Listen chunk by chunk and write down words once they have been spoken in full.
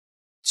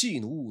妓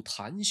奴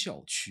谈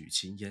笑取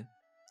琴烟，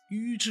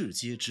愚智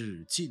皆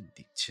知尽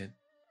鼎迁。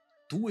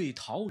独为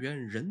桃源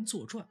人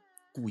作传，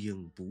故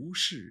应不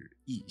是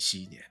一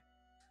昔年。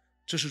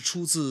这是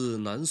出自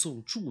南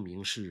宋著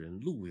名诗人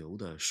陆游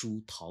的书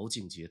《陶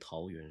敬节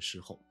桃源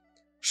诗后》，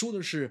说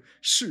的是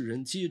世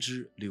人皆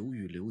知刘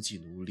裕刘季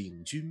奴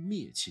领军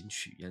灭秦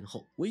取燕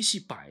后，维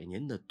系100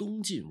年的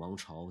东晋王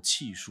朝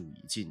气数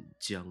已尽，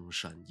江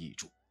山易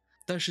主。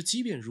但是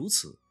即便如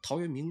此，陶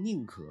渊明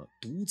宁可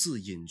独自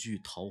隐居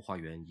桃花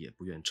源，也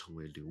不愿成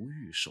为刘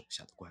裕手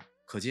下的怪物。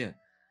可见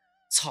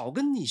草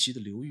根逆袭的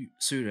刘裕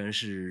虽然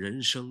是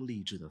人生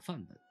励志的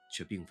范本，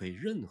却并非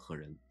任何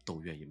人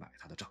都愿意买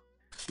他的账。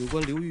有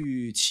关刘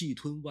裕气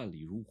吞万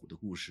里如虎的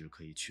故事，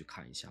可以去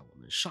看一下我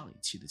们上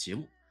一期的节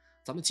目。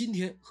咱们今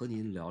天和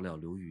您聊聊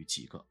刘裕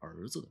几个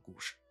儿子的故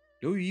事。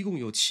刘裕一共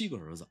有7个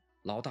儿子，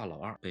老大老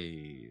二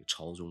被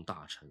朝中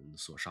大臣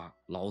所杀，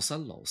老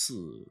三老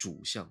四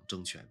主相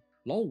争权，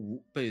老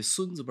五被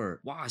孙子辈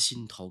挖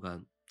心掏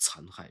肝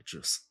残害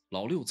致死，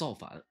老六造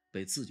反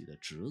被自己的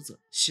侄子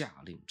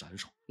下令斩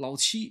首，老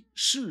七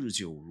嗜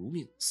酒如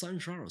命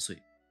，32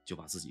岁就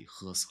把自己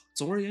喝死了。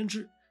总而言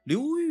之，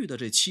刘裕的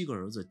这7个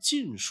儿子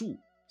尽数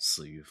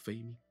死于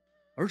非命，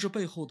而这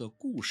背后的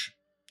故事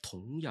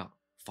同样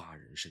发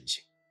人深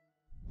省。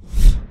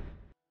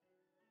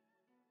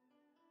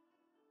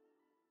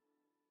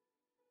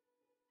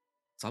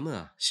咱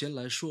们先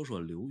来说说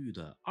刘裕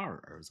的二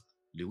儿子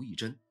刘义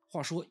珍。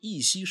话说义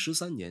熙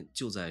13年，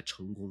就在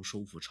成功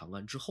收复长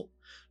安之后，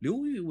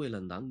刘裕为了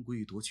南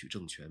归夺取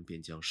政权，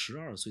便将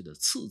12岁的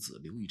次子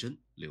刘义珍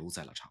留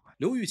在了长安。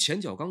刘裕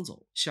前脚刚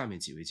走，下面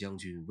几位将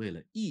军为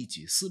了一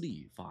己私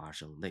利发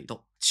生内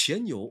斗，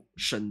前有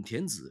沈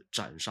田子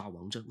斩杀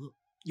王镇恶，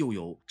又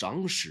有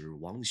长史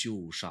王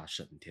修杀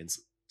沈田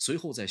子。随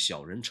后在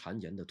小人谗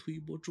言的推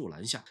波助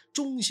澜下，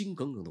忠心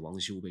耿耿的王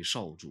修被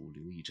少主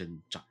刘义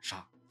珍斩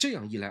杀。这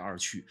样一来二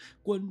去，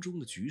关中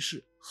的局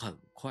势很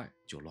快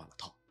就乱了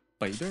套。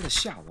北边的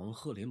夏王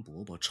赫连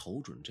勃勃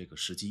瞅准这个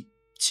时机，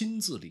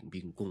亲自领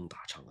兵攻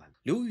打长安。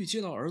刘裕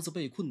接到儿子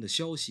被困的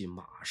消息，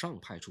马上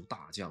派出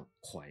大将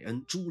蒯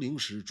恩、朱灵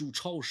时、朱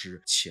超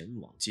时前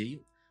往接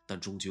应，但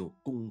终究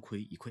功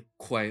亏一篑。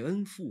蒯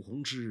恩、傅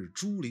弘之、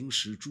朱灵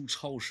时、朱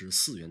超时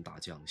4员大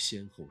将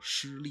先后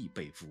失利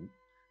被俘，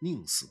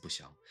宁死不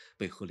降，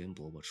被赫连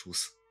勃勃处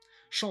死。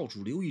少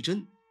主刘义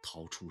珍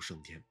逃出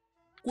升天。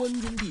关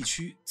中地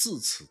区自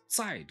此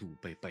再度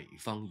被北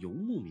方游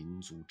牧民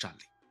族占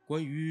领。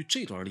关于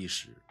这段历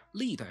史，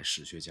历代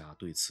史学家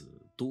对此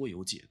多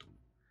有解读。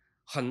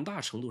很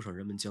大程度上，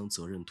人们将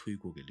责任推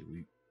过给刘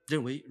裕，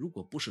认为如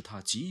果不是他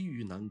急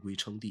于南归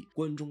称帝，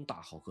关中大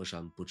好河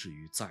山不至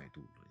于再度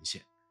沦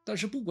陷。但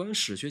是不管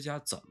史学家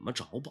怎么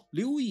着吧，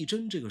刘义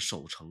珍这个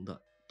守城的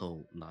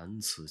都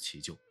难辞其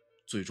咎，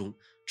最终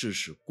致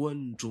使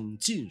关中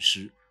尽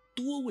失，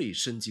多位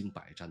身经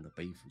百战的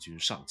北府军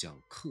上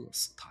将客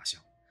死他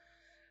乡。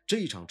这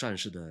一场战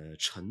事的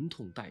沉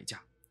痛代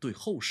价，对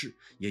后世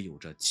也有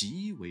着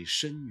极为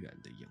深远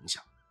的影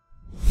响。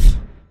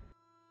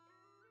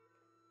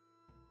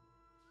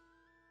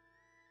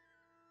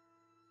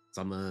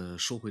咱们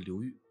说回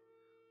刘裕，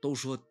都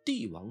说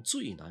帝王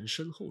最难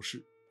身后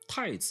事，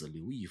太子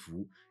刘义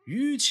符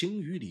于情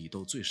于理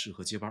都最适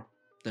合接班，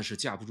但是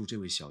架不住这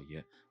位小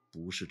爷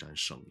不是盏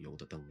省油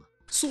的灯啊。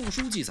宋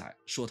书记载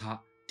说他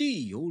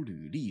地有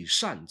履历，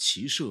善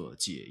骑射，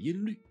解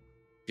音律。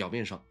表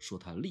面上说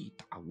他力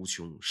大无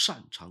穷，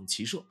擅长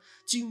骑射，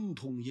精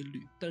通音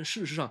律，但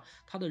事实上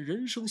他的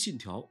人生信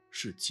条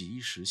是及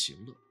时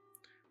行乐。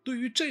对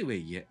于这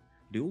位爷，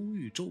刘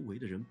裕周围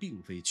的人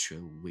并非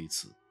全无微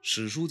词。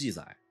史书记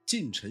载，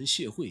近臣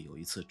谢晦有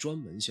一次专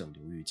门向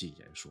刘裕进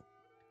言说：“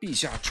陛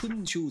下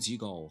春秋极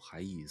高，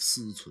还宜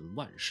思存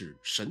万世，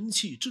神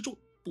器之重，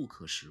不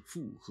可使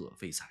附和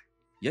非才。”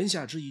言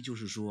下之意就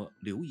是说，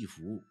刘义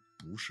符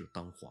不是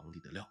当皇帝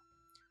的料。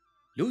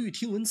刘裕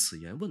听闻此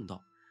言，问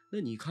道：“那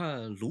你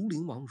看庐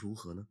陵王如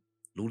何呢？”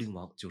庐陵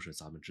王就是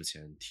咱们之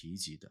前提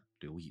及的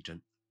刘义珍。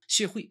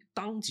谢晦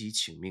当即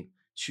请命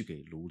去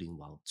给庐陵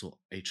王做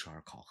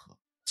HR 考核。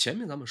前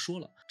面咱们说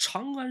了，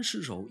长安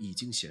失守已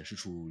经显示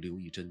出刘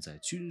义珍在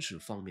军事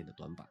方面的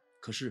短板，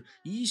可是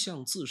一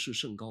向自视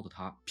甚高的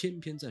他，偏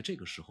偏在这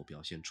个时候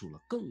表现出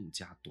了更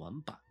加短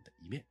板的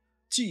一面。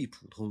既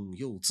普通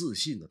又自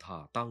信的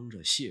他，当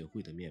着谢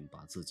晦的面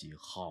把自己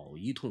好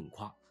一通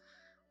夸，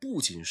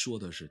不仅说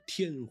的是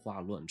天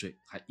花乱坠，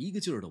还一个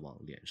劲儿的往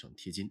脸上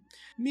贴金。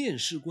面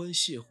试官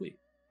谢晦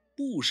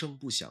不声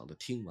不响地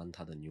听完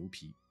他的牛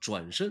皮，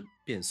转身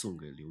便送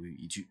给刘裕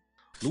一句：“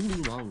庐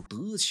陵王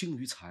德轻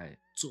于才，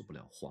做不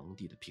了皇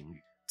帝的评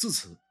语。”自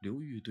此，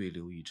刘裕对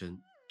刘义珍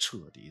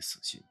彻底死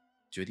心，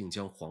决定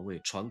将皇位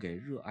传给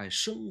热爱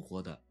生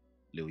活的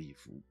刘义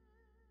符。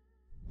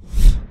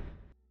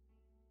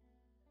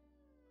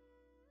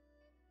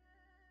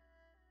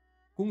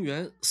公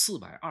元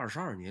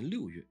422年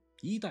6月，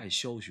一代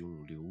枭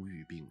雄刘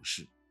裕病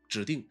逝，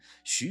指定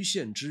徐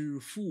献之、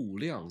傅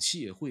亮、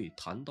谢晦、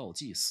谭道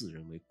济4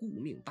人为顾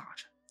命大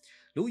臣。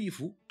刘义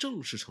符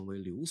正式成为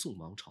刘宋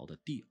王朝的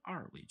第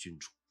2位君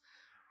主。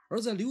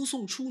而在刘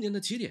宋初年的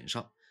节点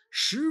上，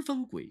十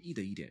分诡异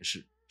的一点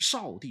是，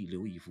少帝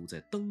刘义符在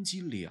登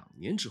基2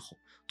年之后，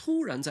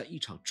突然在一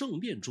场政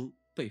变中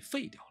被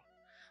废掉了。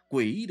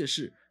诡异的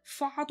是，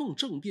发动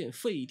政变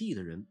废帝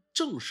的人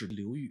正是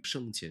刘裕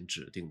生前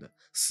指定的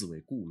4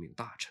位顾命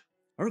大臣。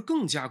而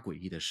更加诡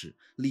异的是，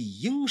理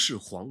应是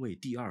皇位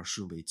第2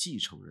顺位继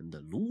承人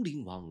的庐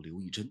陵王刘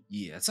义珍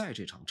也在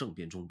这场政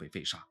变中被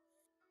废杀。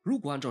如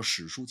果按照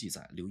史书记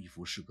载，刘义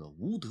符是个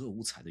无德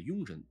无才的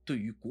庸人，对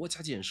于国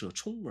家建设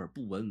充耳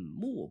不闻，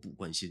漠不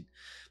关心，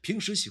平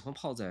时喜欢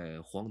泡在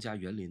皇家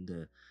园林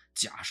的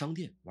假商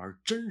店玩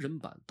真人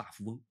版大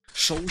富翁，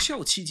守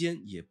孝期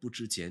间也不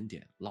知检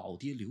点。老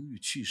爹刘裕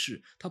去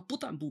世，他不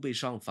但不悲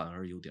伤，反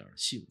而有点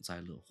幸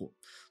灾乐祸。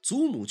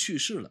祖母去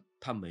世了，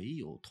他没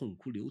有痛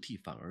哭流涕，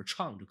反而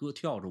唱着歌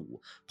跳着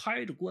舞，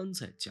拍着棺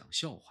材讲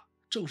笑话。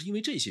正是因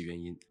为这些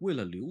原因，为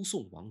了刘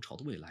宋王朝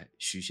的未来，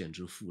徐献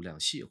之、傅亮、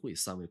谢惠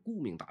3位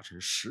顾命大臣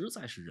实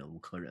在是忍无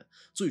可忍，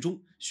最终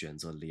选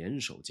择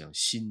联手将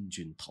新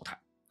军淘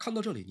汰。看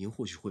到这里，您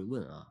或许会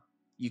问啊，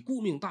以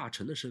顾命大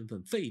臣的身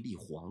份废立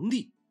皇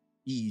帝，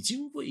已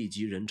经位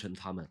极人臣，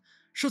他们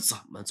是怎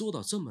么做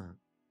到这么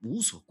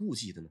无所顾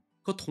忌的呢？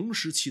和同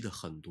时期的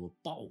很多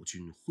暴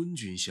君、昏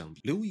君相比，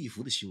刘义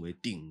符的行为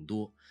顶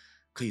多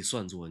可以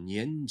算作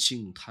年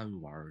轻贪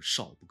玩，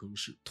少不更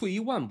事。退一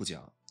万步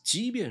讲，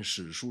即便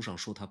史书上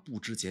说他不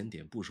知检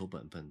点、不守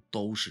本分，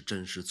都是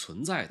真实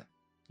存在的。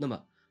那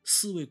么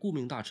4位顾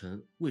命大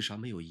臣为啥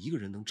没有一个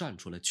人能站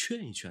出来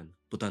劝一劝呢？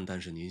不单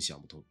单是您想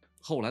不通，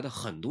后来的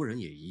很多人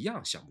也一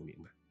样想不明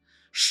白。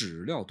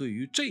史料对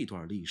于这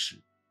段历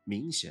史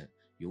明显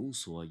有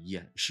所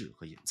掩饰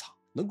和隐藏，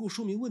能够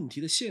说明问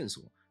题的线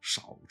索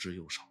少之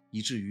又少，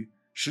以至于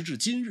时至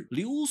今日，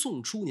刘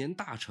宋初年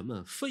大臣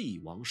们废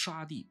王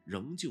杀帝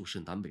仍旧是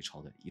南北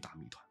朝的一大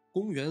谜团。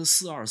公元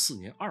424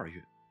年2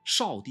月，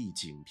少帝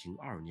景平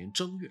2年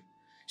正月，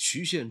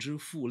徐献之、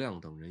傅亮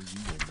等人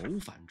以有谋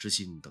反之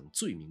心等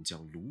罪名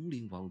将庐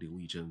陵王刘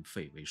义珍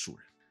废为庶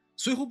人。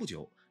随后不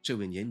久，这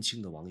位年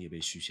轻的王爷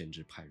被徐献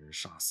之派人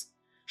杀死，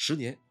时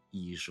年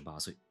18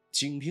岁。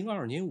景平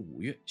2年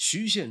5月，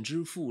徐献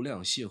之、傅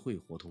亮、谢惠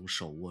伙同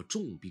手握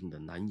重兵的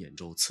南兖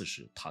州刺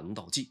史谭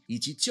道济以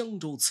及江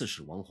州刺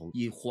史王弘，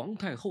以皇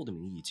太后的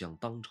名义将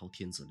当朝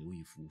天子刘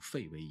义符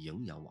废为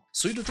荥阳王。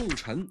随着重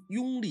臣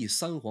拥立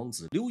3皇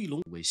子刘义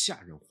隆为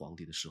下任皇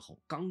帝的时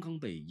候，刚刚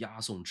被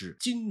押送至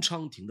金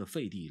昌亭的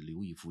废帝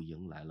刘义符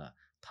迎来了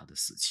他的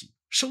死期。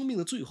生命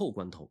的最后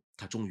关头，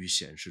他终于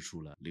显示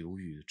出了刘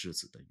裕之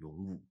子的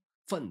勇武，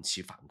奋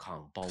起反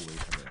抗，包围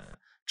他的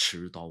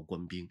持刀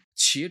官兵，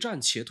且战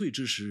且退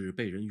之时，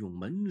被人用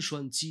门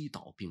栓击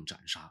倒并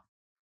斩杀，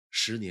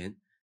时年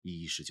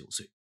19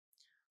岁。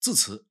自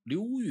此，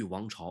刘裕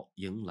王朝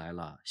迎来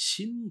了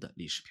新的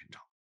历史篇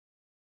章。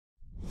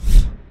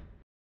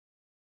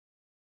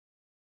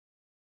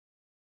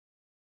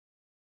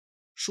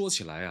说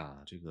起来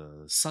啊，这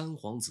个3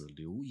皇子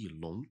刘义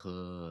隆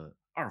和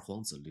2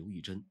皇子刘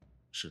义珍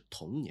是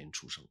同年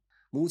出生，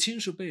母亲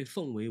是被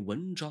奉为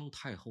文章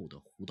太后的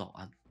胡道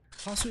安。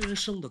他虽然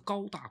生得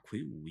高大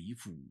魁梧，一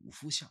副武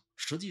夫相，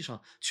实际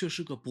上却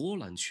是个博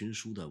览群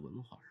书的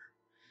文化人。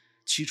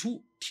起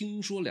初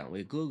听说2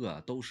位哥哥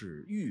都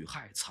是遇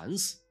害惨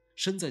死，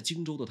身在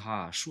荆州的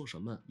他说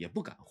什么也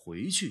不敢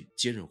回去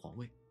接任皇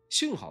位。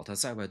幸好他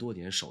在外多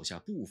年，手下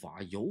不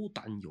乏有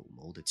胆有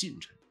谋的近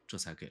臣，这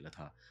才给了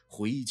他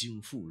回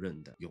京赴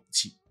任的勇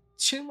气。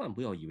千万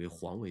不要以为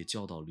皇位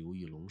交到刘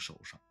义隆手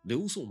上，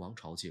刘宋王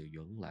朝就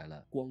迎来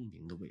了光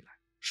明的未来。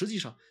实际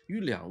上，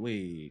与2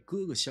位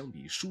哥哥相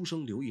比，书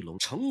生刘义隆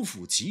城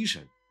府极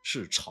深，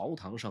是朝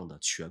堂上的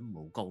权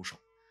谋高手，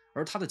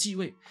而他的继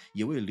位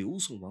也为刘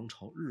宋王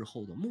朝日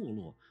后的没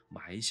落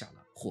埋下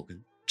了祸根。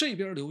这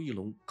边刘义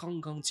隆刚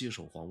刚接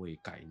手皇位，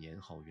改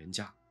年号元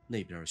嘉，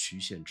那边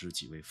徐献之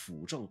几位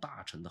辅政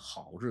大臣的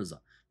好日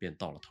子便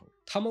到了头。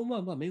他们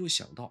万万没有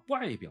想到，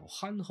外表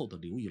憨厚的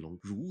刘义隆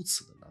如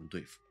此的难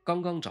对付。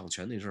刚刚掌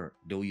权那阵儿，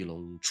刘义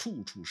隆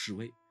处处示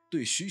威，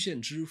对徐献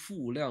之、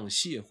傅亮、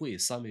谢惠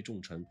3位重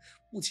臣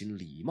不仅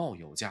礼貌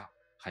有加，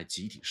还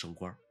集体升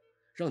官，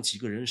让几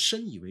个人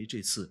深以为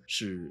这次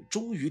是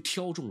终于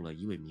挑中了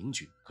一位明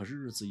君。可是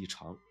日子一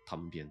长，他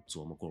们便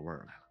琢磨过味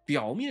儿来了。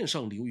表面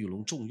上刘义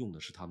隆重用的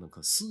是他们，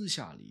可私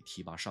下里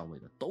提拔上位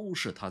的都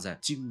是他在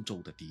荆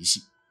州的嫡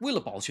系。为了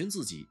保全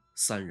自己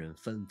，3人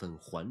纷纷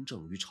还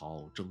政于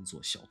朝，争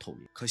做小透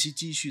明。可惜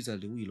积蓄在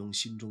刘义隆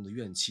心中的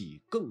怨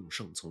气更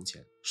胜从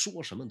前，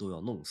说什么都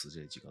要弄死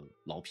这几个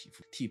老匹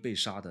夫，替被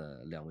杀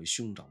的2位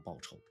兄长报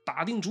仇。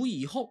打定主意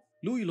以后，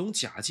刘义隆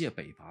假借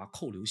北伐，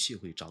扣留谢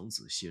惠长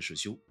子谢世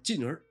修，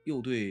进而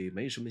又对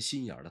没什么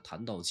心眼的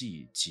谭道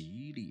济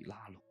极力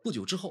拉拢。不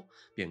久之后，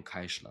便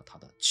开始了他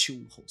的秋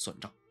后算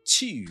账。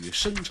气宇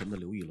深沉的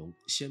刘义隆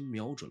先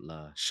瞄准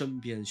了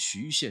身边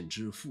徐献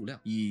之、傅亮，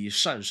以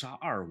擅杀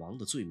2王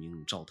的罪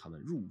名召他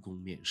们入宫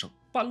面圣。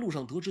半路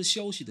上得知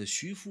消息的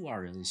徐傅2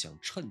人想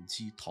趁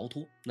机逃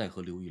脱，奈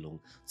何刘义隆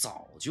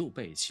早就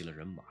备齐了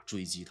人马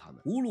追击他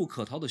们。无路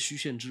可逃的徐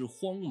献之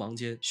慌忙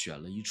间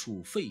选了一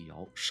处废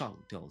窑上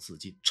吊自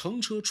尽，乘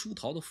车出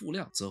逃的傅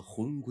亮则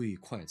魂归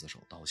刽子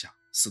手刀下。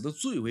死得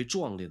最为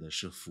壮烈的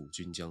是辅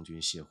军将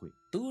军谢惠，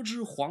得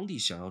知皇帝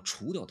想要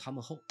除掉他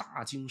们后，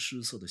大惊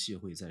失色的谢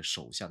惠在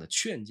手下的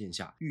劝谏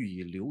下，欲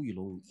以刘义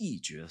隆一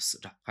决死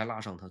战，还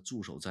拉上他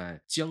驻守在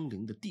江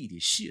陵的弟弟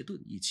谢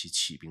顿一起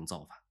起兵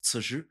造反。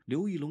此时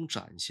刘义隆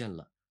展现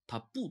了他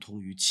不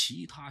同于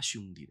其他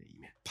兄弟的一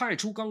面，派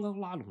出刚刚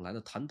拉拢来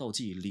的谭道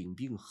济领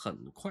兵，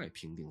很快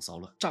平定骚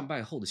乱。战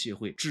败后的谢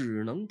惠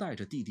只能带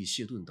着弟弟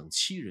谢顿等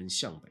7人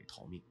向北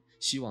逃命，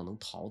希望能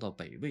逃到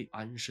北魏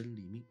安身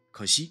立命。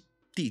可惜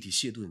弟弟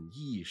谢顿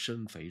一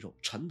身肥肉，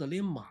沉得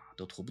连马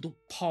都驮不动，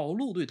跑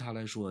路对他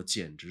来说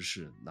简直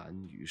是难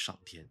于上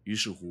天。于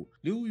是乎，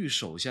刘裕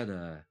手下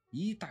的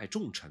一代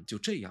重臣就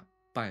这样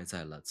败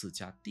在了自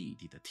家弟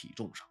弟的体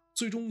重上。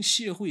最终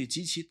谢惠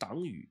及其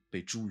党羽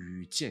被诛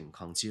于健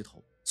康街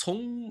头。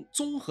从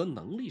综合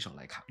能力上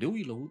来看，刘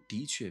义隆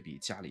的确比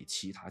家里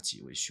其他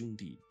几位兄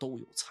弟都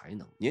有才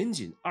能，年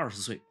仅20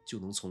岁就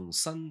能从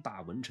3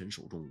大文臣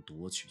手中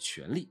夺取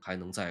权力，还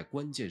能在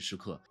关键时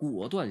刻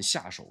果断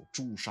下手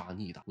诛杀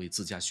逆党，为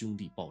自家兄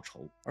弟报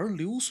仇。而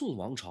刘宋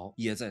王朝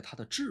也在他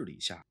的治理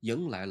下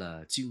迎来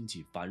了经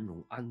济繁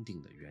荣安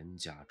定的元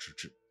嘉之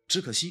治。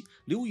只可惜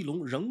刘义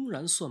隆仍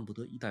然算不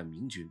得一代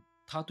明君，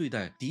他对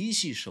待嫡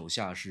系手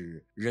下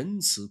是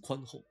仁慈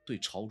宽厚，对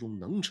朝中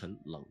能臣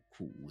冷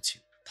酷无情。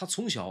他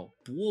从小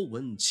博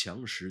闻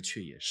强识，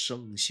却也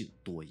生性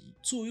多疑。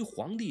作为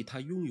皇帝，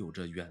他拥有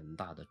着远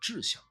大的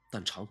志向，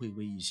但常会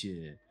为一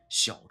些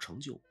小成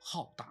就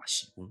好大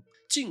喜功。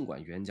尽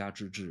管元嘉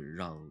之治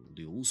让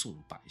刘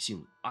宋百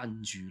姓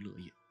安居乐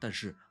业，但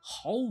是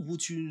毫无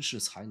军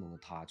事才能的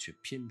他却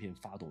偏偏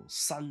发动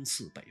3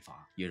次北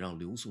伐，也让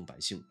刘宋百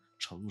姓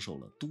承受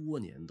了多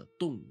年的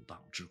动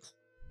荡之苦。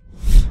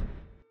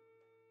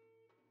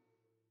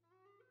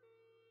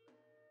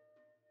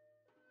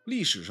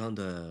历史上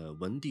的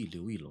文帝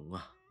刘义隆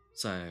啊，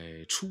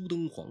在初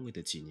登皇位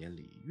的几年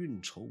里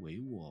运筹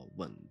帷幄，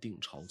稳定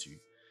朝局。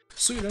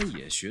虽然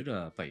也学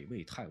着北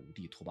魏太武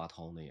帝拓跋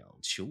焘那样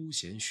求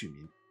贤恤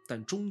民，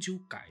但终究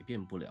改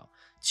变不了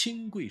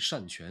亲贵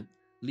擅权、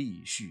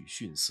吏序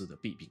徇私的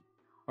弊病。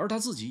而他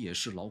自己也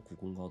是劳苦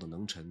功高的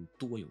能臣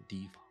多有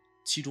提防，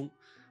其中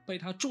被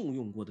他重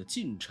用过的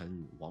近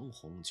臣王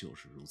弘就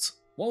是如此。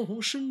王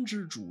弘深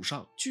知主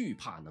上惧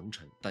怕能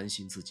臣，担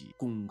心自己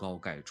功高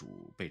盖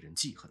主被人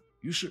记恨，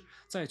于是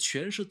在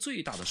权势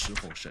最大的时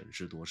候审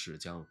时度势，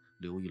将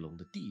刘义隆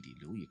的弟弟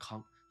刘义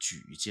康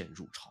举荐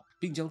入朝，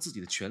并将自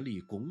己的权力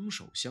拱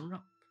手相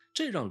让，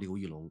这让刘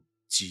义隆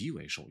极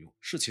为受用。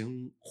事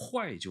情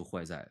坏就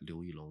坏在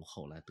刘义隆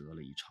后来得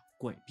了一场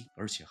怪病，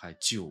而且还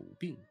久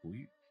病不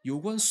愈。有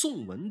关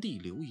宋文帝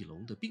刘义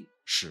隆的病，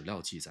史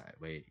料记载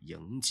为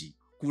迎疾。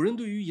古人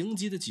对于迎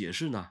疾的解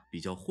释呢比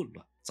较混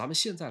乱，咱们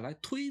现在来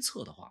推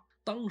测的话，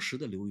当时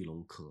的刘义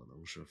隆可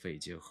能是肺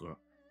结核，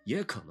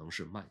也可能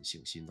是慢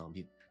性心脏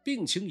病。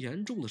病情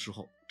严重的时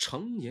候，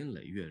成年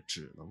累月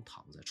只能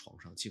躺在床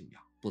上静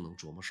养，不能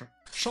琢磨事儿，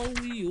稍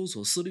微有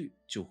所思虑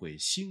就会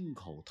心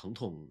口疼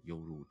痛，犹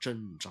如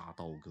针扎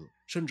刀割，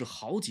甚至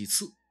好几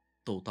次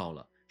都到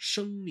了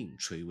生命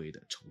垂危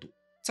的程度。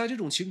在这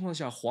种情况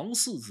下，皇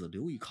四子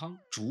刘义康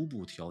逐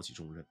步挑起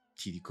重任，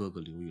替哥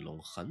哥刘义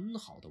隆很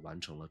好地完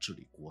成了治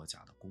理国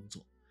家的工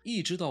作。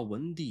一直到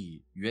文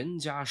帝元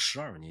嘉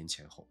12年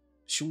前后，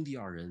兄弟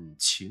二人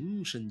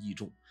情深义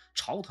重，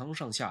朝堂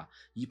上下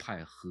一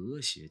派和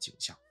谐景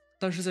象。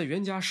但是在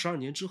元嘉12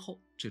年之后，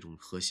这种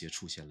和谐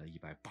出现了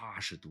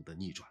180度的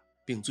逆转，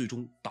并最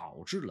终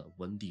导致了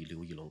文帝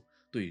刘义隆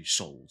对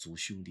手足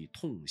兄弟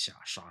痛下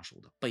杀手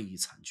的悲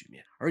惨局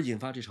面。而引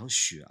发这场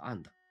血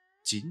案的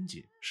仅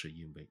仅是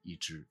因为一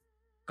只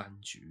柑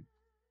橘。